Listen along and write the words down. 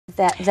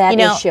that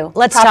issue.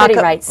 Let's property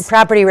talk rights.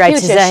 Property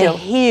rights Huge is issue. a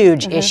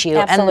huge issue.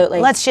 Absolutely.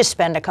 And let's just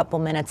spend a couple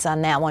minutes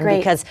on that one Great.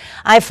 because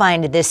I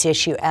find this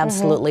issue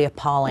absolutely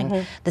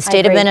appalling. The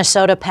state of agree.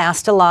 Minnesota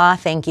passed a law,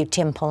 thank you,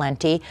 Tim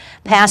Pawlenty,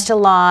 passed a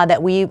law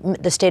that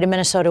the state of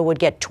Minnesota would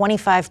get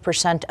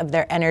 25% of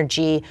their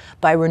energy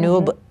by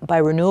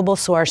renewable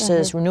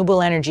sources,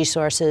 renewable energy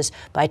sources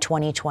by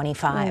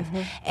 2025.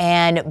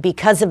 And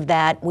because of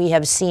that, we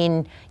have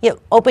seen,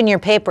 open your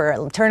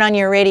paper, turn on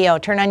your radio,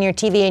 turn on your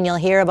TV, and you'll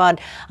hear about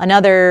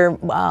another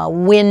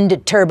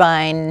wind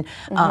turbine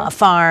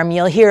farm.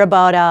 You'll hear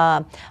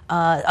about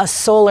a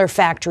solar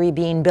factory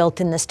being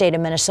built in the state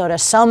of Minnesota,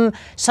 some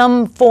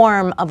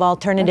form of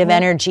alternative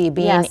energy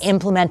being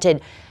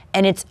implemented.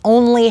 And it's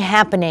only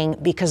happening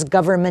because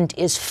government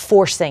is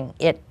forcing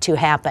it to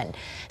happen.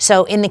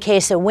 So in the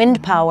case of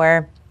wind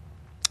power,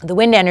 the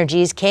wind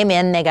energies came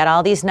in, they got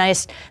all these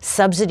nice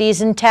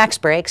subsidies and tax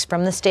breaks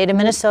from the state of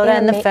Minnesota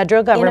and the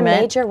federal government. In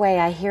a major way,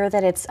 I hear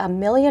that it's $1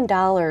 million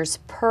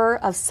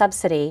of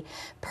subsidy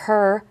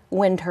per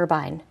wind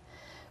turbine.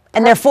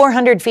 And they're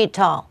 400 feet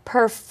tall.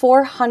 Per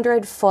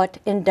 400-foot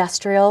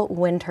industrial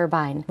wind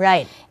turbine.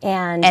 Right.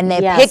 And they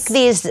pick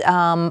these,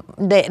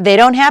 they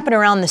don't happen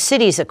around the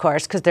cities, of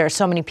course, because there are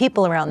so many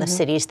people around the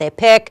cities. They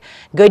pick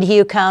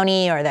Goodhue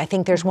County, or I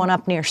think there's one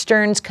up near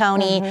Stearns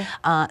County.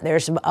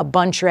 There's a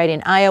bunch right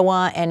in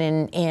Iowa and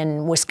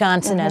in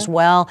Wisconsin as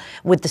well,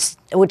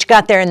 which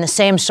got there in the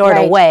same sort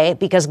of way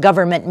because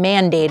government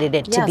mandated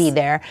it to be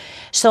there.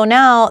 So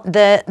now,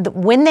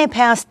 when they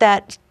passed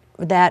that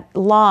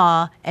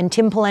law, and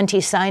Tim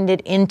Pawlenty signed it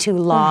into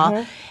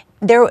law,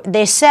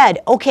 they said,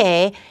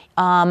 okay,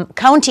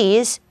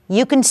 counties,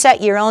 you can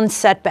set your own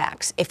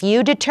setbacks. If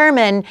you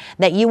determine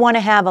that you want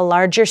to have a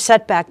larger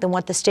setback than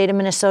what the state of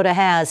Minnesota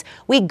has,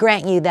 we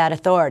grant you that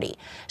authority.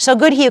 So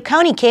Goodhue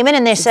County came in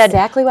and they said,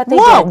 exactly what they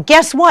whoa, did.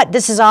 Guess what?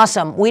 This is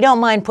awesome. We don't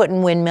mind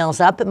putting windmills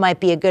up. It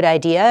might be a good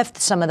idea if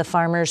some of the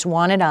farmers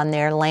want it on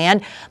their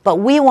land, but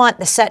we want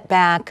the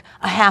setback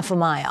a half a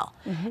mile.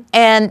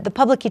 And the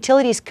Public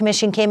Utilities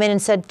Commission came in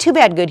and said, too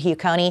bad, Goodhue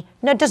County.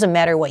 No, it doesn't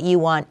matter what you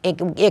want.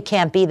 It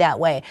can't be that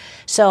way.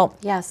 So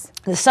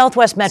the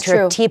Southwest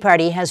Metro Tea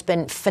Party has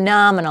been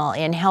phenomenal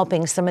in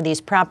helping some of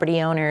these property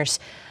owners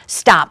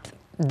stop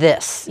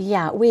this.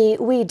 Yeah,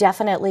 we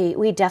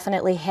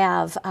definitely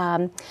have.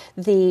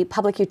 The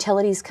Public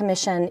Utilities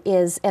Commission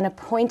is an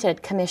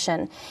appointed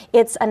commission.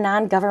 It's a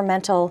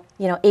non-governmental,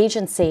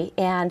 agency,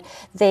 and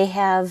they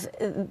have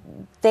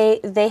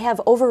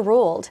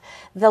overruled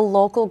the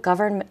local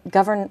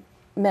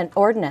government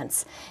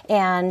ordinance,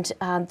 and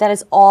that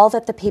is all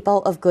that the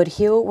people of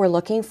Goodhue were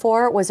looking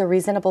for, was a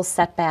reasonable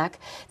setback.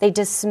 They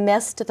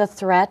dismissed the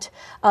threat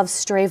of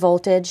stray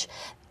voltage,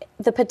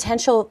 the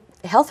potential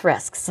health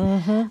risks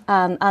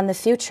on the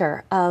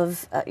future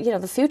of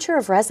the future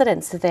of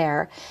residents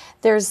there.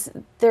 It's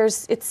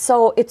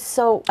so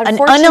unfortunate. An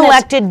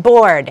unelected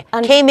board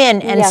came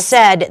in and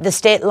said the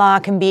state law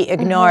can be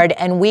ignored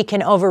and we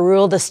can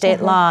overrule the state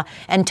law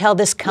and tell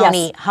this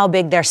county how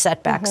big their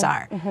setbacks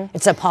are.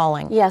 It's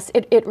appalling. Yes,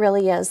 it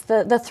really is.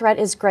 The threat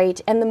is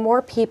great, and the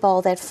more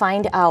people that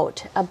find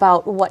out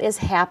about what is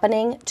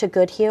happening to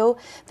Goodhue,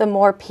 the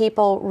more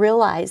people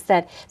realize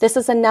that this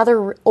is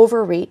another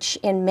overreach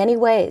in many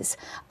ways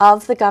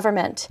of the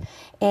government,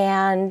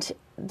 and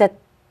that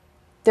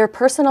their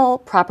personal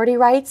property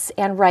rights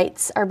and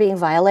rights are being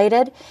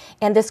violated,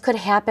 and this could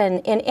happen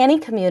in any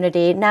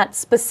community, not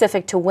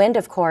specific to wind,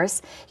 of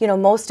course.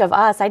 Most of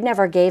us, I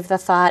never gave the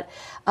thought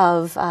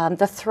of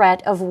the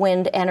threat of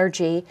wind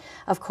energy,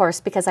 of course,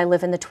 because I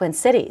live in the Twin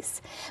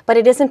Cities. But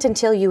it isn't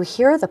until you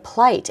hear the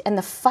plight and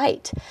the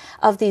fight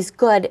of these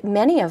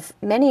many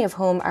of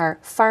whom are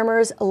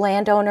farmers,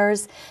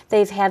 landowners.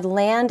 They've had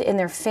land in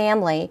their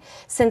family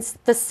since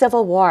the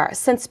Civil War,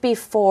 since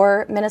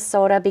before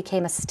Minnesota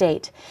became a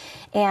state.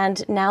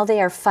 And now they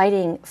are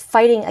fighting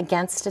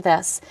against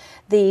this.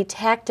 The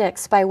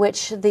tactics by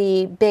which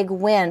the big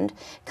wind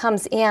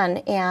comes in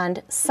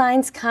and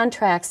signs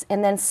contracts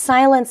and then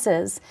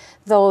silences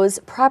those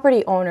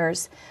property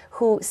owners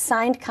who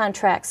signed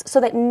contracts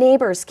so that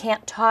neighbors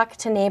can't talk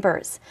to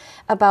neighbors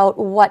about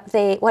what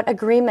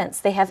agreements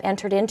they have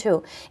entered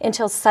into,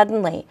 until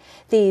suddenly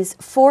these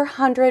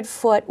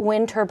 400-foot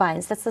wind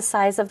turbines, that's the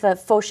size of the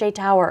Fauché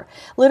Tower,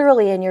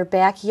 literally in your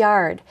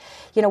backyard,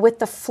 with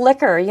the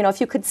flicker, if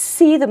you could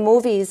see the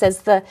movies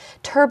as the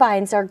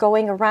turbines are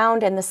going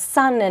around and the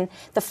sun and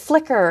the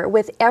flicker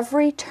with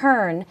every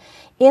turn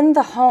in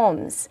the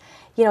homes,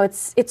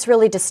 it's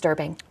really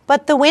disturbing.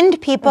 But the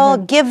wind people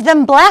give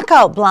them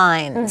blackout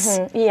blinds.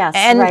 Yes,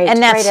 and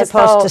that's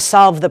supposed to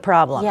solve the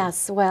problem.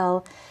 Yes,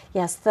 well,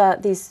 yes,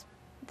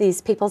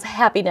 these people's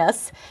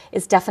happiness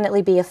is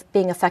definitely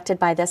being affected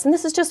by this. And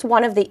this is just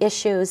one of the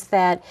issues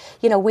that,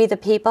 we the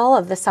people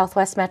of the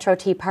Southwest Metro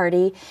Tea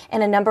Party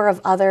and a number of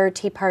other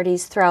Tea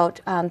Parties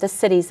throughout the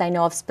cities I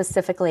know of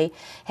specifically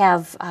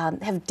have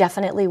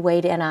definitely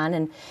weighed in on.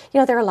 And,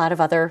 there are a lot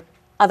of other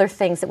other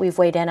things that we've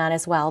weighed in on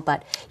as well.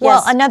 But yes.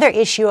 Well, another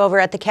issue over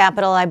at the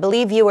Capitol, I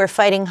believe you were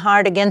fighting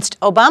hard against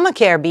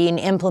Obamacare being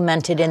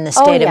implemented in the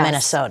state of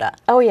Minnesota.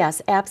 Oh,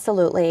 yes,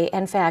 absolutely.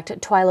 In fact,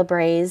 Twyla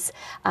Braze,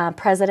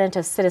 president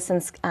of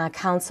Citizens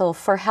Council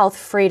for Health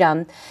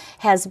Freedom,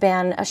 has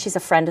been, she's a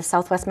friend of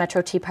Southwest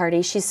Metro Tea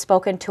Party. She's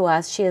spoken to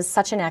us. She is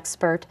such an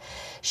expert.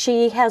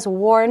 She has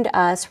warned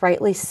us,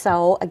 rightly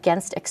so,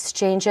 against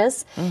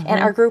exchanges. And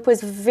our group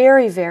was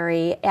very,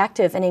 very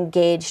active and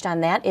engaged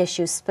on that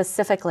issue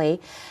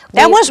specifically.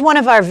 That was one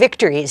of our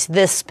victories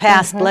this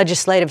past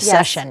legislative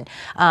session.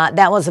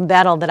 That was a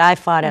battle that I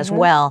fought as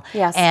well.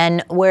 Yes.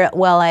 And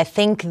while I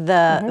think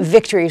the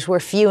victories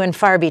were few and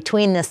far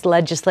between this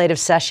legislative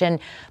session,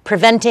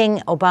 preventing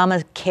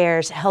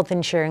Obamacare's health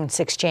insurance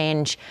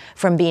exchange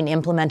from being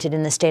implemented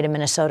in the state of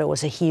Minnesota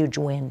was a huge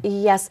win.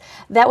 Yes,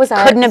 that was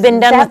our... Couldn't have been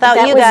done without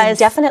you guys. That was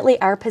definitely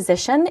our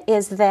position,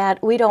 is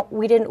that we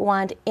didn't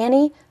want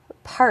any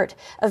part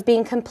of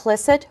being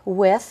complicit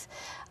with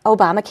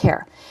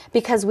Obamacare,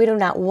 because we do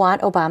not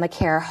want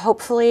Obamacare.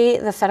 Hopefully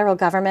the federal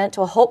government,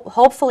 well,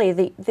 hopefully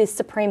the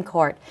Supreme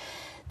Court,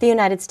 the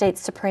United States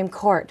Supreme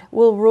Court,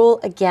 will rule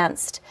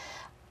against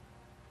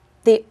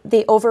the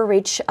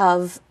overreach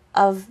of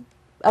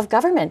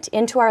government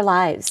into our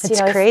lives. It's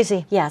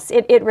crazy. Yes,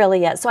 it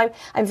really is. So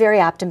I'm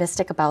very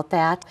optimistic about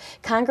that.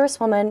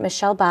 Congresswoman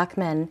Michelle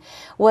Bachmann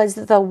was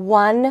the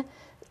one,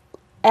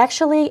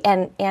 actually,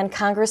 and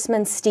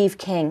Congressman Steve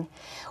King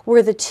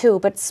were the two,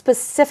 but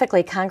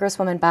specifically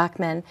Congresswoman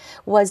Bachmann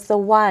was the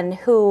one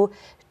who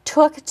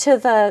took to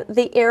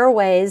the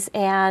airways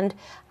and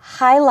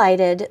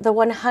highlighted the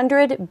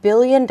 $100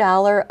 billion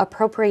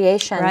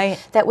appropriation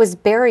that was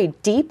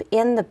buried deep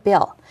in the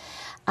bill.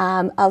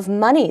 Of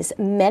monies,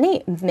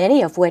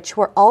 many of which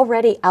were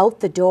already out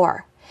the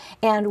door,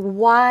 and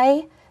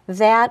why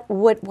that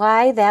would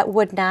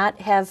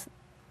not have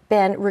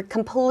been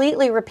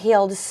completely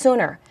repealed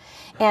sooner.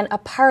 And a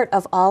part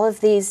of all of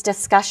these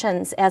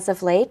discussions as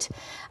of late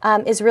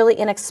is really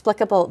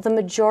inexplicable. The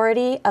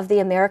majority of the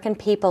American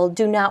people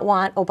do not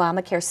want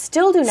Obamacare,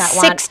 still do not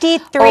want 63%.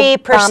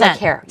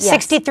 Obamacare.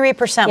 Yes.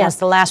 63% was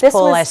the last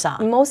poll I saw.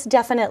 Most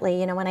definitely,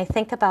 you know, when I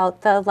think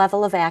about the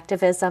level of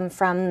activism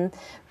from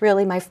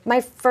really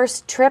my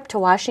first trip to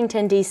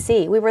Washington,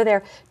 D.C., we were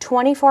there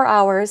 24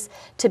 hours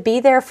to be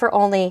there for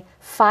only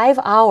 5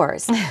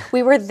 hours.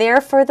 We were there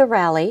for the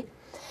rally.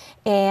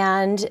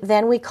 And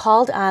then we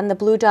called on the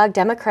Blue Dog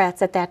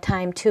Democrats at that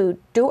time to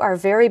do our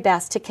very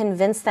best to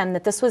convince them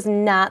that this was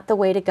not the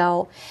way to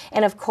go.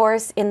 And of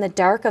course, in the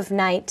dark of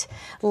night,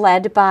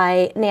 led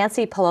by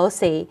Nancy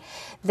Pelosi,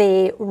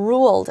 they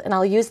ruled, and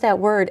I'll use that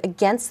word,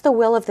 against the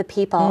will of the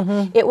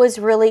people. It was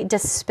really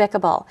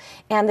despicable.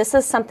 And this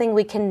is something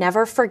we can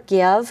never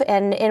forgive,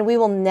 and we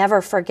will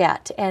never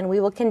forget. And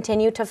we will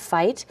continue to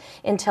fight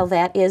until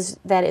that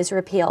is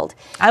repealed.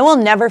 I will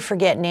never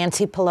forget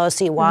Nancy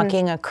Pelosi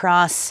walking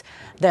across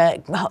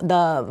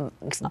the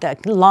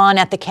lawn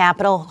at the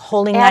Capitol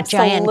holding that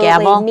giant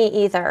gavel. Me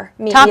either.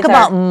 Talk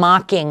about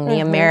mocking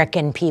the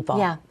American people.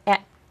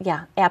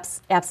 Yeah,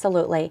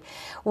 absolutely.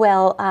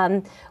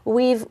 Well,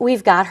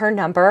 we've got her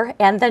number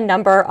and the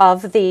number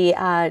of the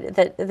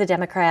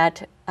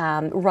Democrat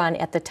run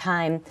at the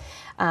time,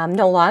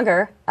 no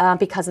longer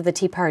because of the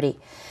Tea Party.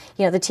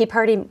 You know, the Tea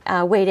Party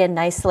weighed in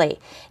nicely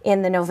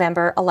in the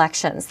November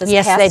elections, this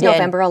past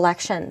November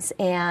elections.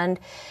 And,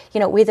 you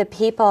know, we the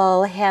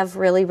people have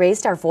really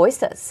raised our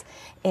voices.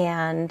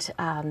 And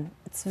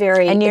it's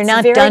very And you're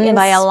not done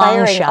by a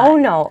long shot. Oh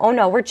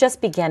no, we're just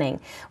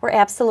beginning. We're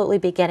absolutely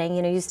beginning.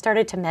 You know, you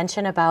started to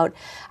mention about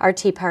our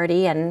Tea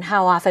Party and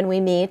how often we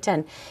meet.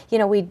 And, you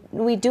know,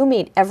 we do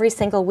meet every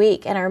single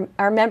week. And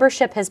our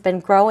membership has been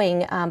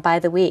growing by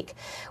the week.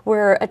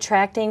 We're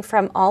attracting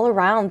from all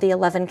around the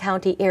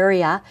 11-county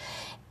area.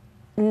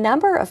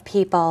 Number of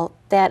people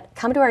that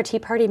come to our Tea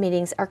Party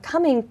meetings are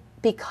coming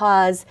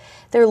because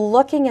they're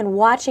looking and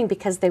watching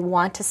because they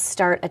want to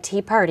start a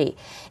Tea Party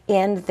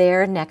in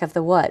their neck of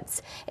the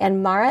woods.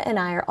 And Mara and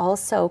I are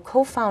also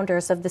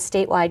co-founders of the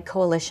statewide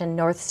coalition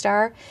North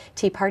Star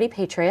Tea Party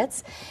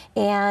Patriots.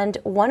 And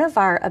one of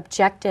our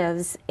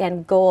objectives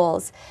and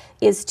goals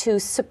is to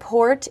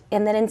support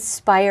and then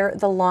inspire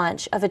the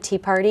launch of a Tea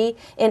Party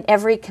in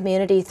every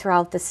community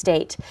throughout the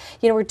state.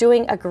 You know, we're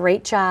doing a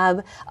great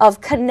job of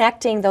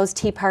connecting those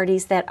Tea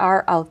Parties that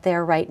are out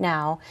there right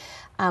now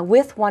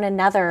with one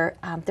another.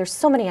 There's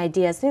so many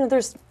ideas. You know,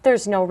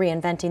 there's no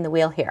reinventing the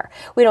wheel here.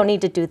 We don't need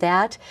to do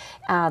that.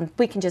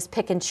 We can just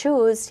pick and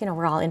choose. You know,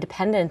 we're all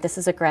independent. This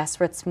is a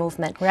grassroots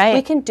movement. Right.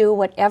 We can do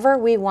whatever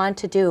we want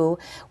to do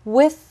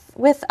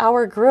with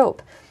our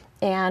group.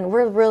 And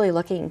we're really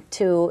looking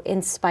to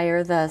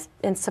inspire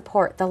and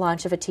support the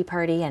launch of a Tea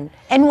Party in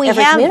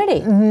every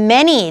community.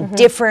 Many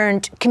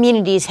different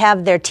communities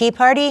have their Tea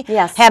Party,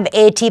 have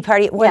a Tea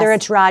Party, whether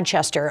it's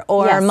Rochester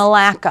or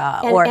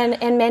Malacca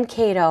and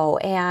Mankato,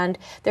 and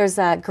there's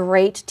a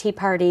great Tea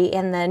Party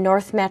in the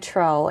North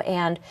Metro,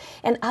 and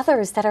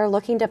others that are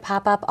looking to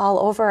pop up all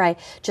over. I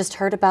just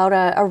heard about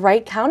a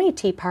Wright County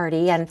Tea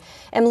Party, and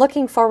am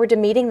looking forward to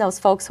meeting those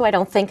folks who I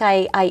don't think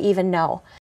I even know.